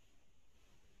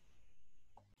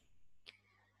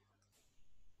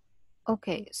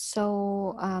 Okay,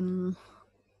 so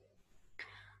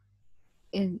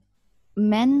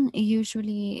men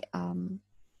usually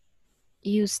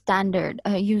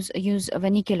use use a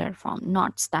vernacular form,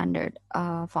 not standard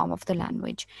form of the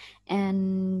language,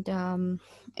 and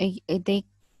they,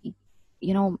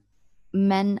 you know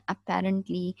men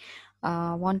apparently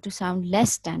want to sound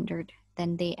less standard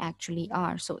than they actually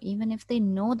are. So even if they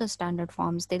know the standard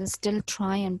forms, they'll still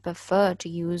try and prefer to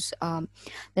use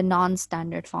the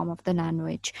non-standard form of the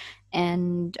language,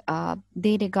 and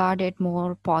they regard it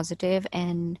more positive,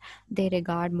 and they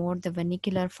regard more the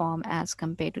vernacular form as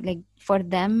compared to, like, for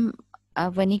them,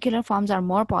 vernacular forms are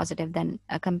more positive than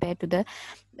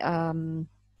um,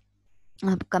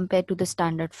 compared to the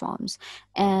standard forms.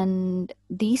 And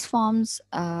these forms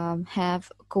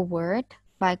have covert,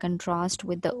 by contrast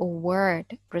with the overt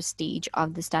prestige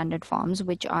of the standard forms,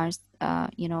 which are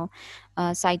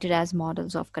cited as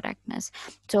models of correctness.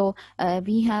 So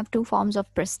we have two forms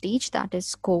of prestige, that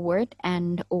is covert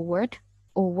and overt.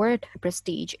 Overt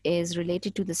prestige is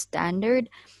related to the standard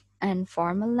and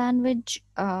formal language,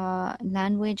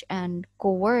 and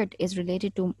covert is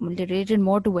related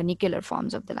more to vernacular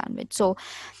forms of the language. So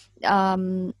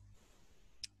um,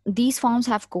 these forms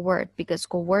have covert because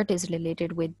covert is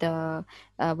related with the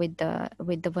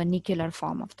vernacular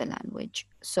form of the language.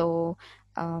 So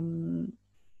um,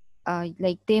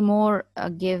 like they more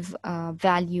give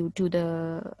value to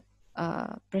the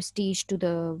prestige to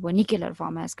the vernacular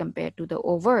form as compared to the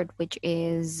overt, which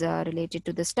is related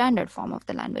to the standard form of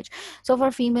the language. So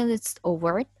for female it's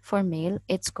overt, for male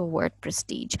it's covert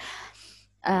prestige,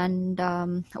 and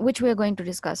which we are going to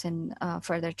discuss in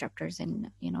further chapters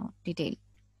in detail.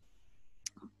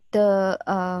 The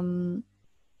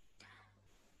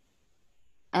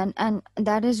and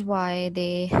that is why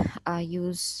they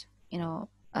use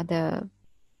the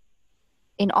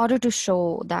in order to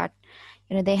show that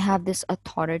they have this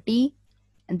authority,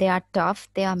 they are tough,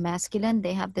 they are masculine,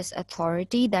 they have this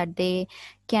authority that they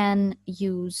can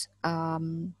use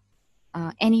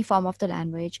any form of the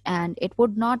language, and it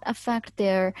would not affect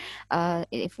their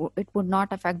if it would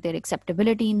not affect their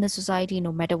acceptability in the society,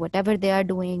 no matter whatever they are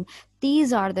doing.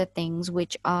 These are the things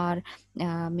which are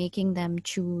making them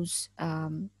choose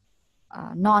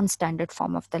non-standard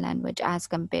form of the language as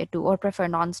compared to, or prefer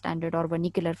non-standard or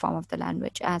vernacular form of the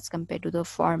language as compared to the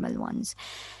formal ones.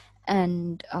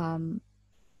 And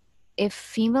if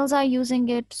females are using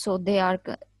it, so they are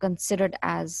considered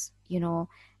as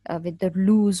with the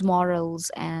loose morals,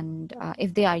 and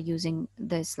if they are using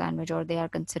this language, or they are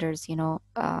considered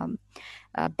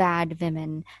bad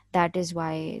women. That is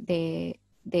why they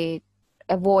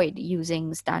avoid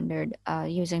using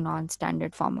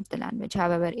non-standard form of the language.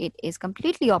 However, it is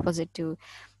completely opposite to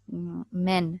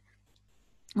men,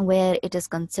 where it is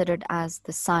considered as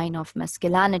the sign of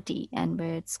masculinity, and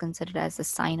where it's considered as a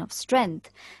sign of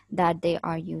strength that they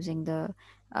are using the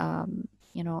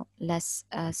less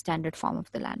standard form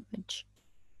of the language.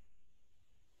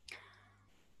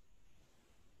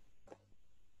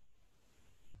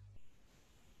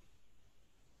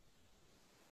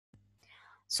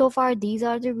 So far these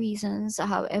are the reasons.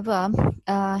 However,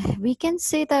 we can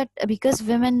say that because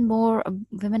women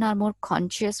are more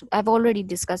conscious. I've already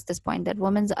discussed this point, that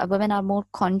women are more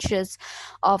conscious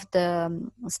of the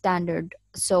standard.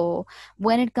 So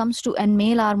when it comes to, and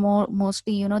male are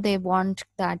mostly they want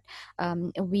that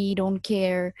we don't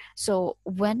care. So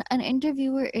when an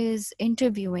interviewer is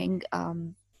interviewing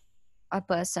a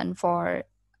person for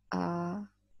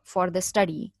the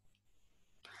study,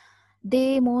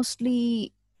 they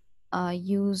mostly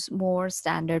use more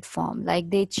standard form, like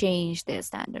they change their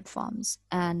standard forms.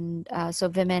 And so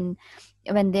when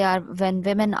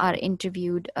women are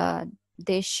interviewed,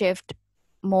 they shift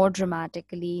more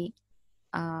dramatically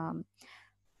um,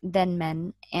 than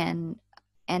men, and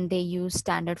they use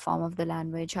standard form of the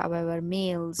language. However,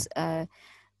 males,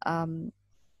 um,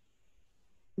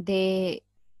 they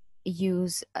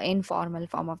use informal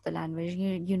form of the language.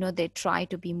 They try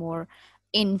to be more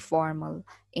informal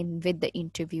in with the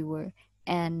interviewer,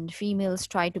 and females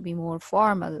try to be more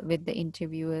formal with the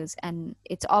interviewers. And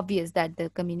it's obvious that the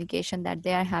communication that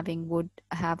they are having would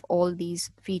have all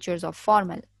these features of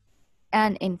formal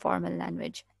and informal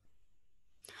language,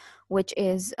 which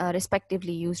is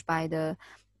respectively used by the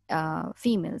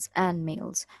females and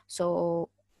males. So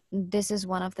this is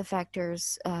one of the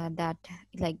factors that,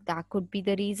 like, that could be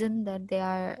the reason that they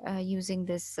are using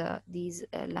these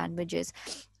languages,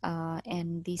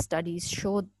 and these studies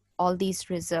show all these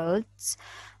results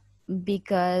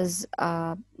because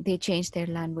they change their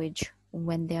language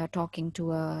when they are talking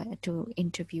to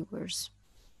interviewers.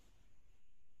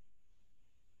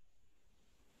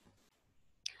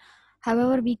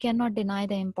 However, we cannot deny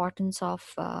the importance of,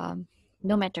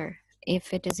 no matter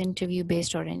if it is interview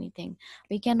based or anything,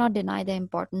 we cannot deny the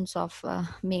importance of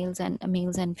males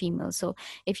and females. So,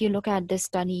 if you look at this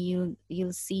study,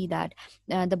 you'll see that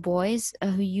the boys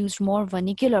who used more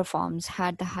vernacular forms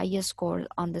had the highest score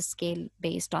on the scale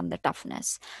based on the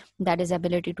toughness, that is,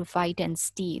 ability to fight and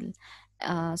steal.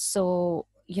 So,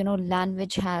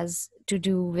 language has to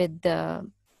do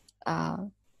uh,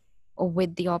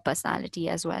 with your personality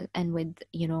as well, and with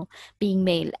being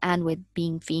male and with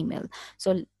being female.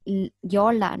 So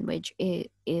your language is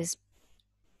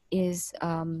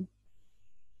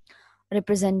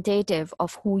representative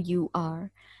of who you are,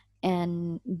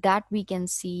 and that we can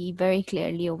see very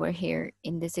clearly over here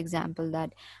in this example,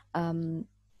 that um,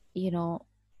 you know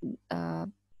uh,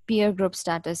 peer group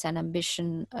status and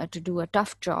ambition to do a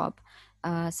tough job,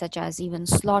 such as even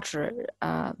slaughter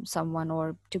someone,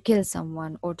 or to kill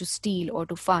someone, or to steal, or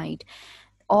to fight.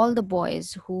 All the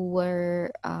boys who were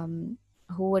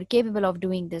capable of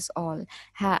doing this all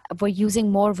were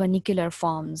using more vernacular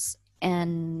forms.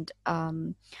 And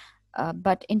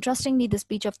but interestingly, the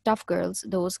speech of tough girls,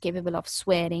 those capable of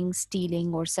swearing,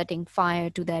 stealing, or setting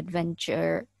fire to the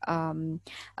adventure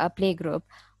playgroup,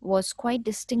 was quite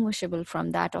distinguishable from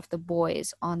that of the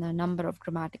boys on a number of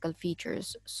grammatical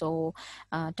features. So,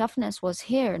 toughness was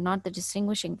here not the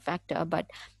distinguishing factor, but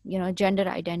gender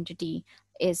identity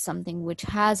is something which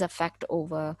has effect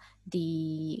over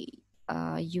the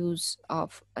use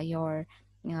of your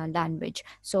language.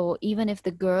 So even if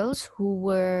the girls who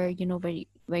were very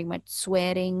very much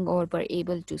swearing, or were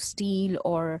able to steal,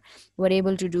 or were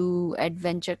able to do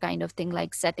adventure kind of thing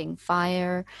like setting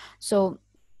fire, so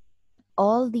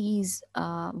all these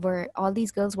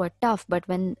girls were tough, but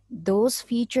when those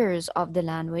features of the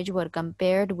language were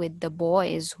compared with the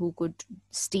boys who could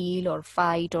steal or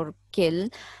fight or kill,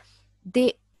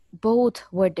 they both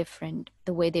were different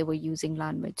the way they were using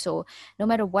language. So no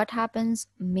matter what happens,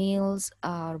 males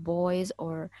or boys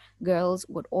or girls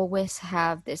would always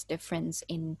have this difference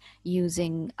in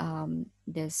using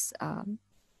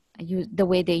the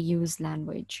way they use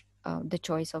language, the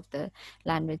choice of the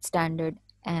language, standard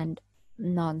and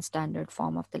non-standard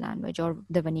form of the language, or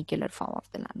the vernacular form of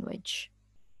the language.